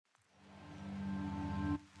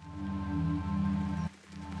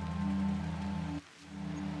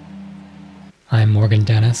I'm Morgan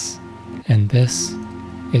Dennis, and this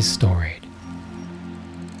is Storied.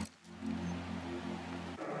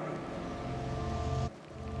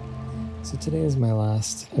 So today is my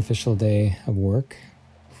last official day of work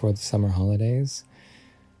before the summer holidays,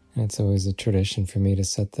 and it's always a tradition for me to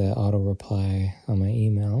set the auto reply on my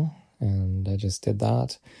email, and I just did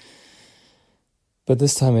that. But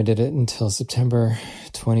this time I did it until September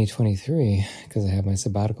 2023 because I have my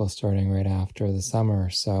sabbatical starting right after the summer,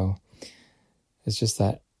 so it's just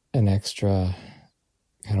that an extra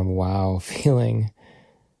kind of wow feeling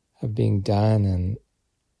of being done, and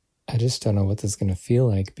I just don't know what this is going to feel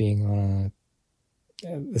like being on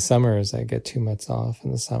the summers. I get 2 months off in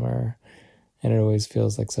the summer, and it always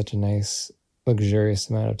feels like such a nice, luxurious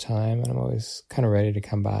amount of time, and I'm always kind of ready to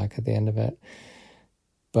come back at the end of it.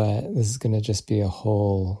 But this is going to just be a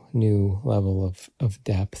whole new level of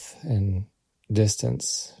depth and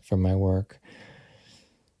distance from my work.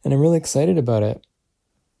 And I'm really excited about it.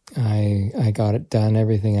 I got it done,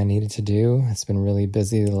 everything I needed to do. It's been really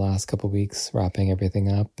busy the last couple of weeks, wrapping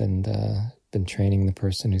everything up, and been training the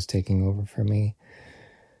person who's taking over for me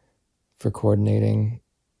for coordinating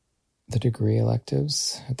the degree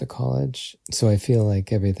electives at the college. So I feel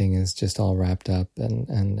like everything is just all wrapped up,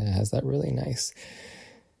 and it has that really nice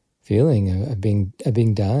feeling of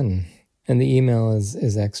being done. And the email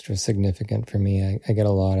is extra significant for me. I get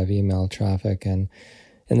a lot of email traffic, and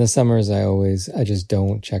in the summers I just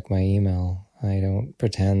don't check my email. I don't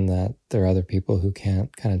pretend that there are other people who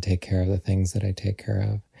can't kind of take care of the things that I take care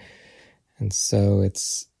of. And so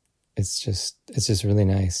it's just really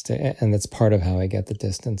nice and that's part of how I get the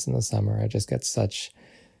distance in the summer. I just get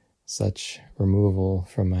such removal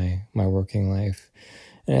from my working life.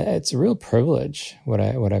 And it's a real privilege what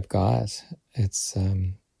I've got. It's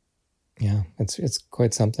it's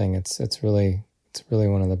quite something. It's really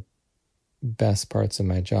one of the best parts of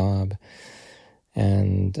my job,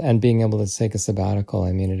 and being able to take a sabbatical.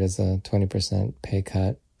 I mean, it is a 20% pay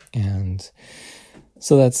cut, and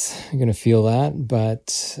so I'm going to feel that,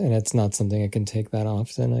 and it's not something I can take that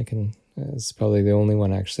often. It's probably the only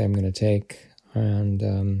one actually I'm going to take,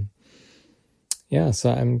 and so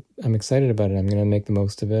I'm excited about it. I'm going to make the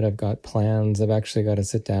most of it. I've got plans. I've actually got to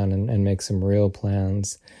sit down and make some real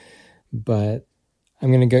plans, but I'm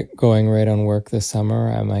going to get going right on work this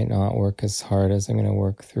summer. I might not work as hard as I'm going to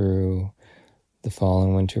work through the fall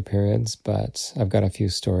and winter periods, but I've got a few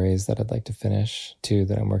stories that I'd like to finish, too,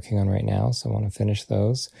 that I'm working on right now, so I want to finish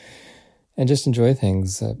those and just enjoy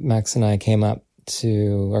things. Max and I came up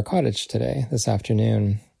to our cottage this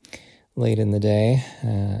afternoon, late in the day.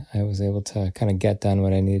 I was able to kind of get done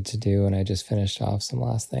what I needed to do, and I just finished off some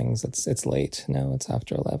last things. It's late now, it's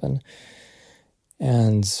after 11.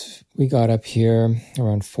 And we got up here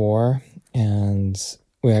around 4, and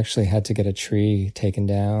we actually had to get a tree taken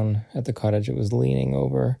down at the cottage. It was leaning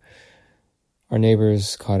over our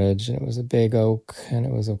neighbor's cottage, and it was a big oak, and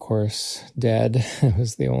it was, of course, dead. It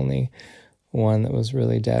was the only one that was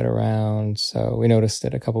really dead around. So we noticed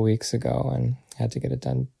it a couple weeks ago and had to get it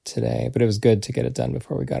done today. But it was good to get it done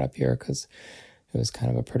before we got up here because it was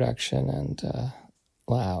kind of a production and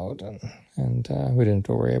loud, and we didn't have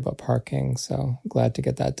to worry about parking, so glad to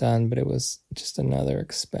get that done. But it was just another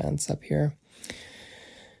expense up here,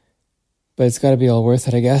 but it's got to be all worth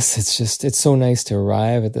it, I guess. It's so nice to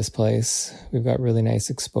arrive at this place. We've got really nice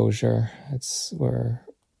exposure. We're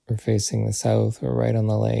facing the south. We're right on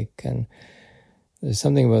the lake, and there's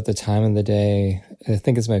something about the time of the day. I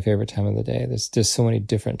think it's my favorite time of the day. There's so many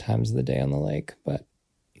different times of the day on the lake, but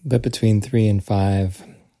between 3 and 5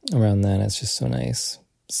 around then, it's just so nice,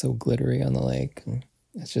 so glittery on the lake. And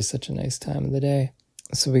it's just such a nice time of the day.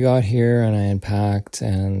 So we got here, and I unpacked,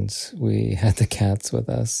 and we had the cats with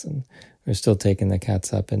us, and we're still taking the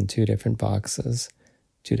cats up in 2 different boxes,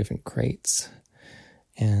 2 different crates,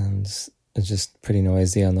 and it's just pretty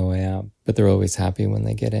noisy on the way up. But they're always happy when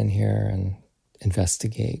they get in here and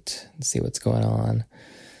investigate and see what's going on.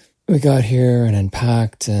 We got here and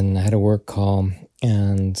unpacked, and I had a work call.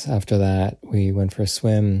 And after that, we went for a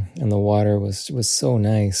swim, and the water was so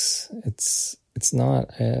nice. It's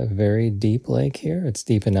not a very deep lake here. It's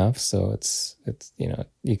deep enough, so it's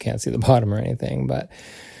you can't see the bottom or anything, but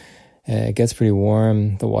it gets pretty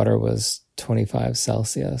warm. The water was 25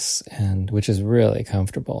 Celsius, which is really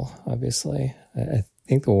comfortable, obviously. I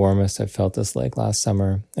think the warmest I've felt this lake last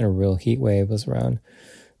summer in a real heat wave was around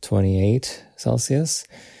 28 Celsius.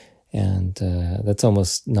 And that's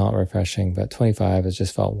almost not refreshing, but 25 has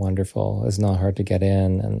just felt wonderful. It's not hard to get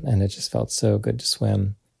in, and it just felt so good to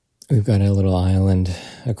swim. We've got a little island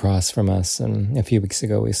across from us, and a few weeks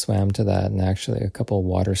ago we swam to that, and actually a couple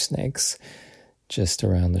water snakes just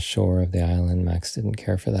around the shore of the island. Max didn't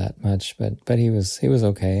care for that much, but he was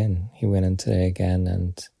okay, and he went in today again,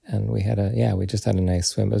 and we just had a nice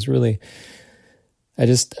swim. It was really, I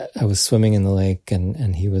was swimming in the lake,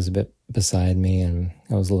 and he was a bit beside me, and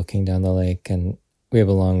I was looking down the lake, and we have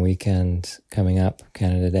a long weekend coming up,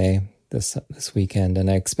 Canada Day, this weekend,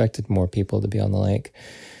 and I expected more people to be on the lake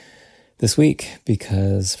this week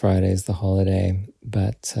because Friday's the holiday,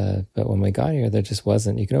 but when we got here, there just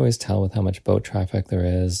wasn't. You can always tell with how much boat traffic there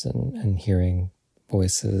is and hearing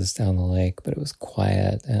voices down the lake, but it was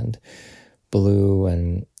quiet and blue,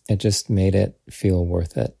 and it just made it feel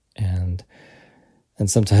worth it. And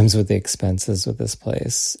sometimes with the expenses with this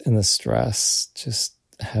place and the stress,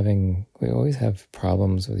 we always have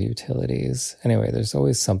problems with utilities. Anyway, there's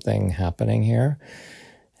always something happening here,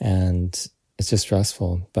 and it's just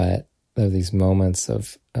stressful, but there are these moments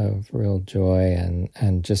of real joy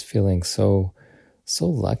and just feeling so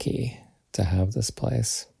lucky to have this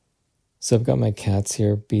place. So I've got my cats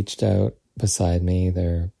here beached out beside me.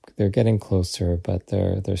 They're getting closer, but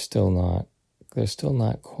they're still not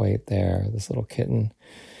quite there. This little kitten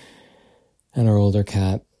and our older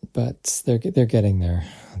cat, but they're getting there.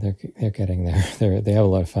 They're getting there. They have a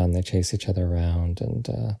lot of fun. They chase each other around,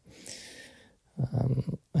 and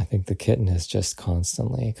I think the kitten is just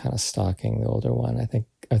constantly kind of stalking the older one. I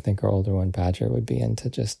think our older one, Badger, would be into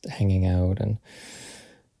just hanging out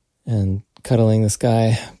and cuddling this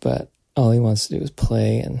guy, but all he wants to do is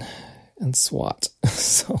play and swat.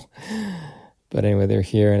 But anyway, they're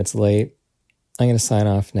here and it's late. I'm going to sign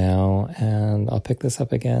off now, and I'll pick this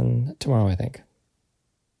up again tomorrow, I think.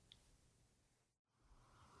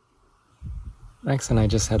 Max and I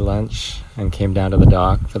just had lunch and came down to the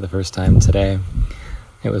dock for the first time today.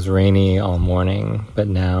 It was rainy all morning, but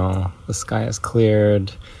now the sky is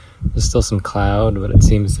cleared. There's still some cloud, but it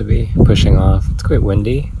seems to be pushing off. It's quite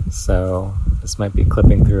windy, so this might be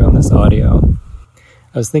clipping through on this audio.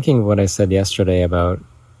 I was thinking of what I said yesterday about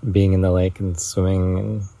being in the lake and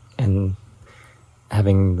swimming and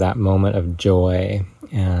having that moment of joy,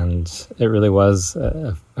 and it really was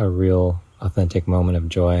a real, authentic moment of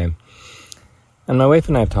joy. And my wife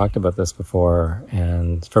and I have talked about this before,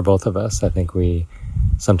 and for both of us, I think we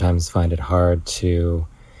sometimes find it hard to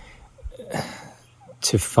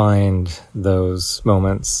find those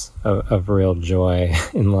moments of real joy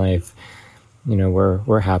in life. You know,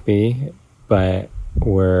 we're happy, but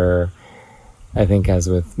we're, I think, as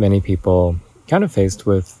with many people, kind of faced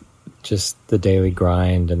with just the daily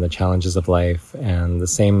grind and the challenges of life and the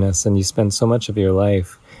sameness, and you spend so much of your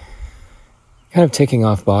life kind of ticking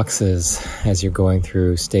off boxes as you're going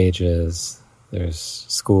through stages. There's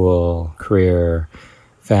school, career,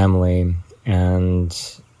 family, and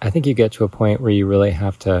I think you get to a point where you really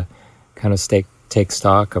have to kind of take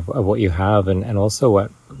stock of what you have and also what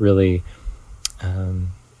really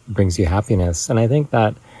brings you happiness. And I think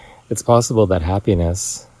that it's possible that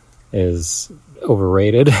happiness is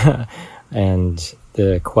overrated and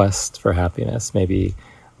the quest for happiness may be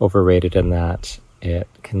overrated in that it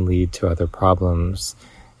can lead to other problems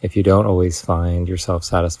if you don't always find yourself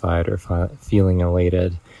satisfied or feeling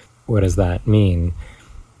elated. What does that mean?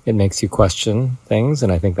 It makes you question things,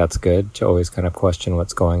 and I think that's good to always kind of question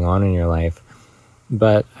what's going on in your life.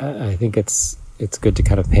 But I think it's good to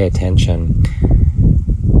kind of pay attention.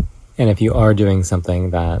 And if you are doing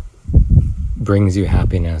something that brings you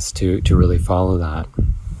happiness, to really follow that.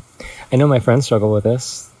 I know my friends struggle with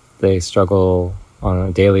this. They struggle on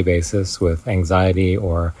a daily basis with anxiety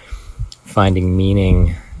or finding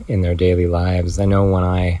meaning in their daily lives. I know when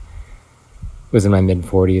I was in my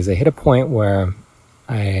mid-40s, I hit a point where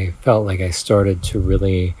I felt like I started to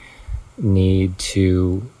really need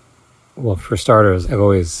to, well, for starters, I've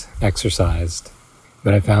always exercised,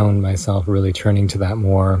 but I found myself really turning to that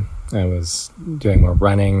more. I was doing more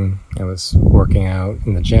running, I was working out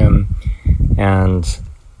in the gym, and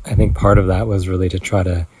I think part of that was really to try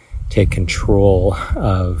to take control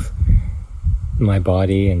of my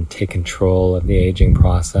body and take control of the aging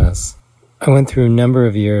process. I went through a number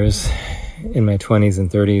of years in my 20s and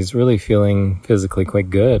 30s really feeling physically quite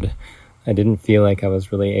good. I didn't feel like I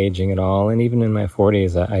was really aging at all, and even in my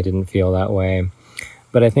 40s I didn't feel that way.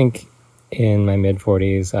 But I think in my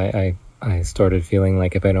mid-40s I started feeling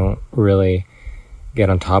like if I don't really get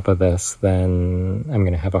on top of this, then I'm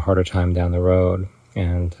going to have a harder time down the road.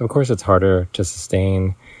 And of course it's harder to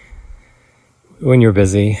sustain when you're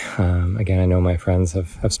busy. Again, I know my friends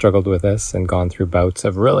have struggled with this and gone through bouts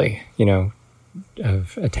of really,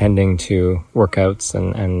 of attending to workouts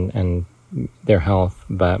and their health.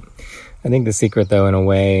 But I think the secret, though, in a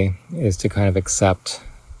way, is to kind of accept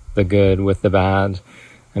the good with the bad.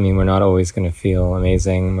 I mean, we're not always going to feel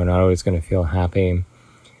amazing. We're not always going to feel happy,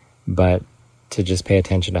 but to just pay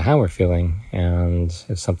attention to how we're feeling. And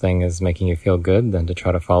if something is making you feel good, then to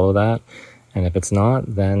try to follow that. And if it's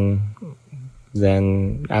not, then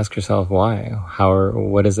ask yourself why.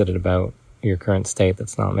 What is it about your current state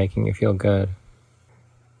that's not making you feel good?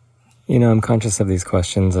 You know, I'm conscious of these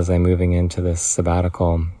questions as I'm moving into this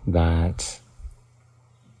sabbatical, that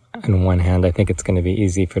on one hand, I think it's going to be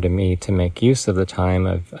easy for me to make use of the time.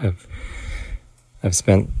 I've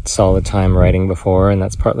spent solid time writing before, and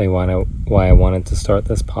that's partly why I wanted to start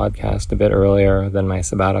this podcast a bit earlier than my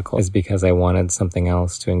sabbatical, is because I wanted something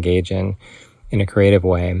else to engage in a creative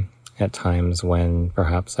way at times when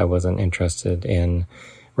perhaps I wasn't interested in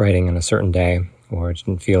writing on a certain day, or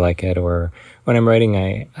didn't feel like it, or when I'm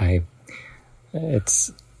writing,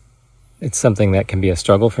 it's something that can be a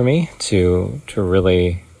struggle for me to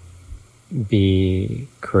really be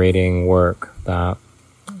creating work that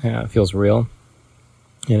feels real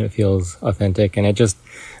and it feels authentic, and I just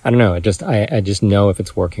know if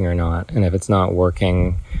it's working or not. And if it's not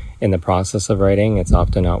working in the process of writing, it's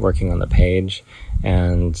often not working on the page,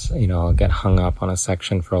 and I'll get hung up on a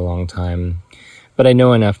section for a long time. But I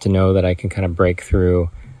know enough to know that I can kind of break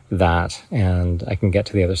through that, and I can get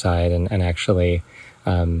to the other side and actually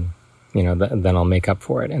then I'll make up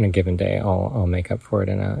for it in a given day. I'll make up for it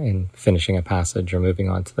in finishing a passage or moving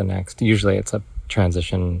on to the next. Usually it's a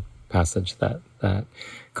transition passage that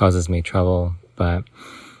causes me trouble, but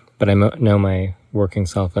I know my working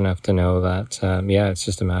self enough to know that it's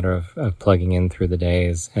just a matter of plugging in through the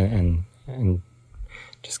days and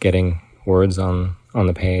just getting words on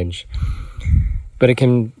the page. But it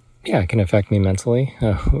can affect me mentally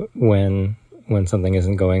when something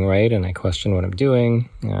isn't going right, and I question what I'm doing,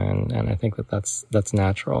 and I think that's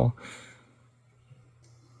natural.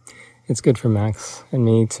 It's good for Max and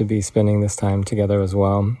me to be spending this time together as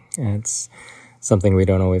well. It's something we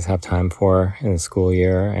don't always have time for in the school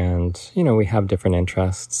year, and we have different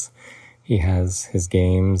interests. He has his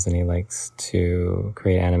games, and he likes to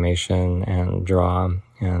create animation and draw,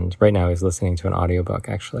 and right now he's listening to an audiobook,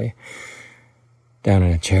 actually, down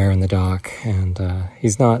in a chair in the dock. And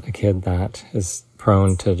he's not a kid that is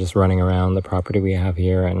prone to just running around the property we have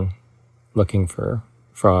here and looking for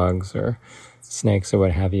frogs or snakes or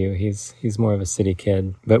what have you. He's more of a city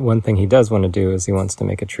kid. But one thing he does want to do is he wants to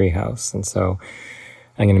make a tree house, and so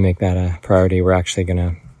I'm going to make that a priority. We're actually going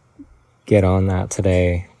to get on that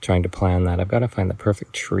today, trying to plan that. I've got to find the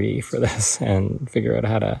perfect tree for this and figure out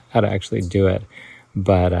how to actually do it.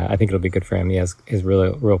 But I think it'll be good for him. He has his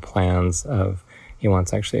real plans of, he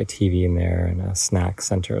wants actually a TV in there and a snack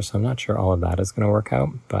center. So I'm not sure all of that is going to work out,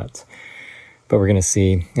 but we're going to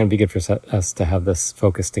see. It'll be good for us to have this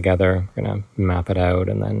focus together. We're going to map it out,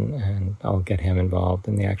 and I'll get him involved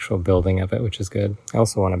in the actual building of it, which is good. I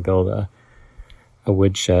also want to build a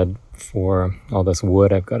wood shed for all this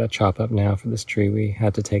wood I've got to chop up now for this tree we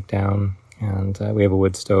had to take down. And we have a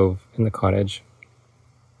wood stove in the cottage,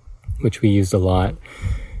 which we used a lot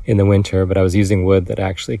in the winter, but I was using wood that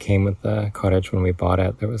actually came with the cottage when we bought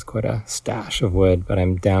it. There was quite a stash of wood, but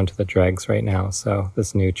I'm down to the dregs right now. So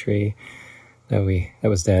this new tree that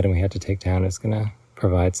was dead and we had to take down is going to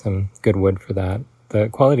provide some good wood for that. The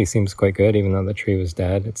quality seems quite good, even though the tree was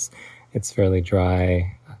dead. It's fairly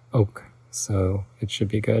dry oak, so it should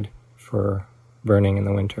be good for burning in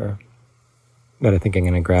the winter. But I think I'm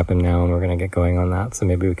going to grab him now, and we're going to get going on that, so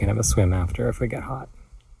maybe we can have a swim after if we get hot.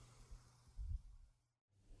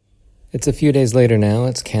 It's a few days later now.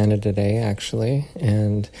 It's Canada Day, actually,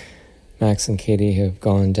 and Max and Katie have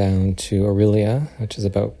gone down to Orillia, which is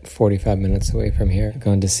about 45 minutes away from here. They've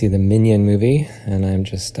gone to see the Minion movie, and I'm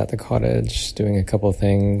just at the cottage doing a couple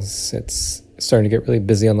things. It's starting to get really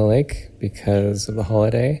busy on the lake because of the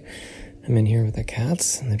holiday. I'm in here with the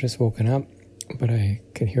cats, and they're just woken up, but I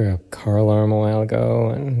could hear a car alarm a while ago,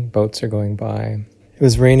 and boats are going by. It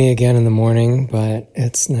was rainy again in the morning, but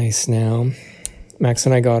it's nice now. Max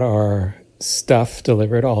and I got our stuff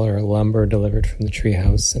delivered, all our lumber delivered from the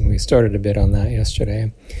treehouse, and we started a bit on that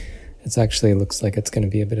yesterday. It actually looks like it's going to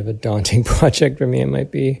be a bit of a daunting project for me. It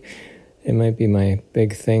might be my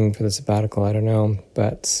big thing for the sabbatical, I don't know,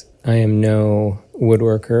 but I am no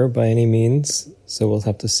woodworker by any means, so we'll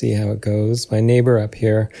have to see how it goes. My neighbor up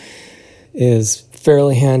here is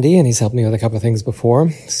fairly handy, and he's helped me with a couple of things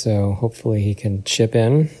before, so hopefully he can chip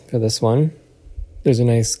in for this one. There's a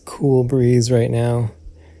nice cool breeze right now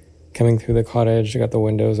coming through the cottage. I got the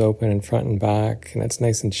windows open in front and back, and it's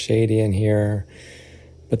nice and shady in here,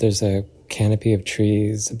 but there's a canopy of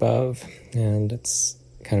trees above, and it's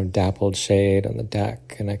kind of dappled shade on the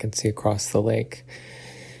deck, and I can see across the lake.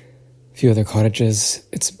 a few other cottages.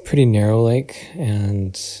 It's a pretty narrow lake,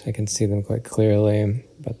 and I can see them quite clearly,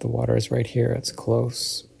 but the water is right here. It's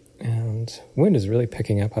close, and wind is really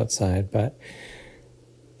picking up outside, but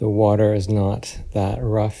the water is not that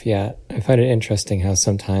rough yet. I find it interesting how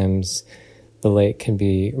sometimes the lake can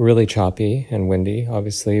be really choppy and windy,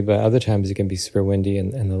 obviously, but other times it can be super windy,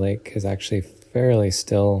 and the lake is actually fairly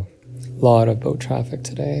still. A lot of boat traffic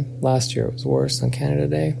today. Last year it was worse on Canada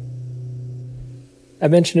Day. I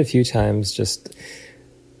mentioned a few times just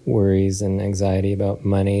worries and anxiety about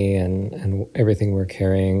money and everything we're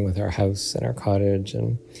carrying with our house and our cottage,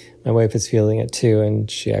 and my wife is feeling it too, and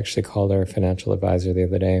she actually called our financial advisor the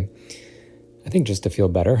other day, I think just to feel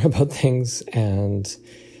better about things, and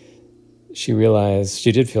she realized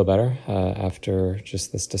she did feel better after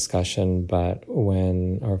just this discussion, but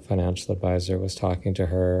when our financial advisor was talking to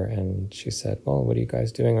her and she said, well, what are you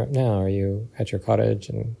guys doing right now? Are you at your cottage?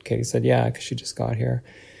 And Katie said, yeah, because she just got here.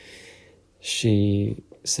 She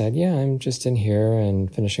said, yeah, I'm just in here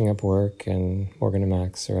and finishing up work, and Morgan and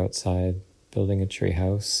Max are outside building a tree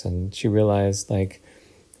house. And she realized, like,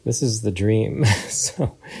 this is the dream.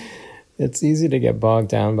 So it's easy to get bogged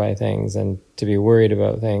down by things and to be worried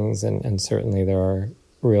about things, and certainly there are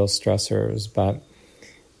real stressors, but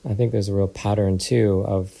I think there's a real pattern too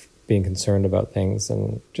of being concerned about things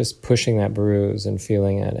and just pushing that bruise and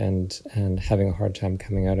feeling it and having a hard time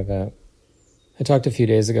coming out of it. I talked a few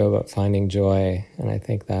days ago about finding joy, and I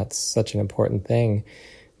think that's such an important thing,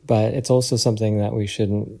 but it's also something that we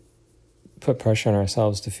shouldn't put pressure on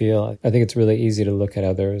ourselves to feel. I think it's really easy to look at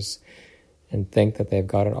others and think that they've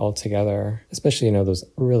got it all together, especially, those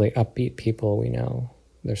really upbeat people we know.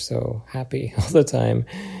 They're so happy all the time,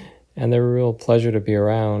 and they're a real pleasure to be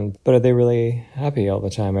around. But are they really happy all the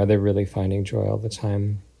time? Are they really finding joy all the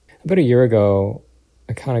time? About a year ago,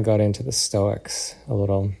 I kind of got into the Stoics a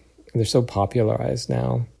little. They're so popularized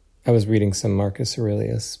now. I was reading some Marcus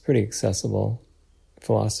Aurelius, pretty accessible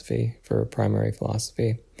philosophy for primary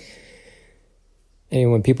philosophy.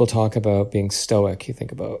 And when people talk about being Stoic, you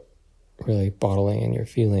think about really bottling in your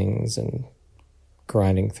feelings and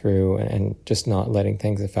grinding through and just not letting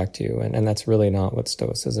things affect you. And that's really not what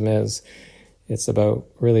Stoicism is. It's about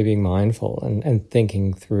really being mindful and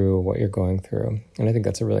thinking through what you're going through. And I think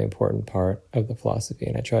that's a really important part of the philosophy.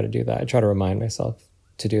 And I try to do that. I try to remind myself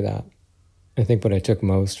to do that. I think what I took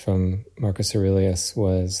most from Marcus Aurelius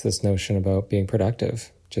was this notion about being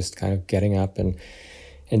productive, just kind of getting up and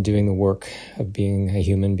doing the work of being a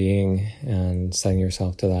human being and setting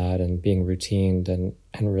yourself to that and being routined and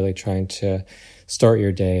really trying to start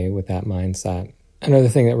your day with that mindset. Another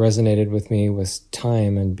thing that resonated with me was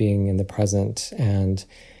time and being in the present and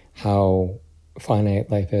how finite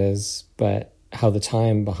life is, but how the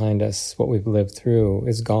time behind us, what we've lived through,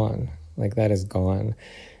 is gone. Like, that is gone.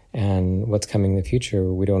 And what's coming in the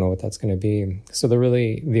future, we don't know what that's going to be. So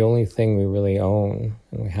the only thing we really own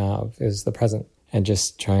and we have is the present. And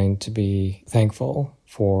just trying to be thankful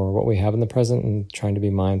for what we have in the present and trying to be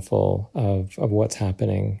mindful of what's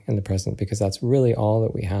happening in the present, because that's really all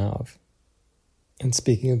that we have. And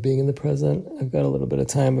speaking of being in the present, I've got a little bit of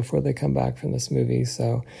time before they come back from this movie,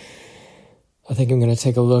 so I think I'm going to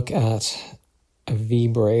take a look at a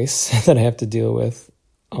V-brace that I have to deal with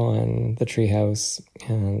on the treehouse,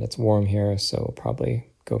 and it's warm here, so we'll probably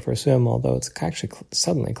go for a swim, although it's actually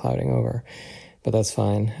suddenly clouding over, but that's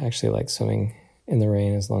fine. I actually like swimming in the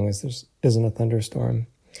rain as long as there isn't a thunderstorm.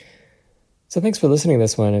 So thanks for listening to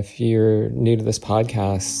this one. If you're new to this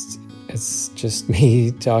podcast, it's just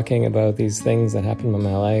me talking about these things that happened in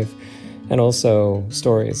my life, and also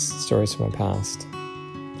stories from my past.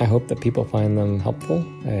 I hope that people find them helpful.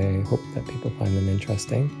 I hope that people find them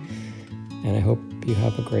interesting. And I hope you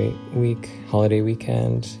have a great holiday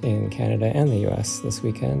weekend in Canada and the US this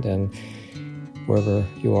weekend. And wherever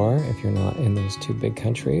you are, if you're not in those two big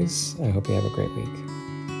countries, I hope you have a great week.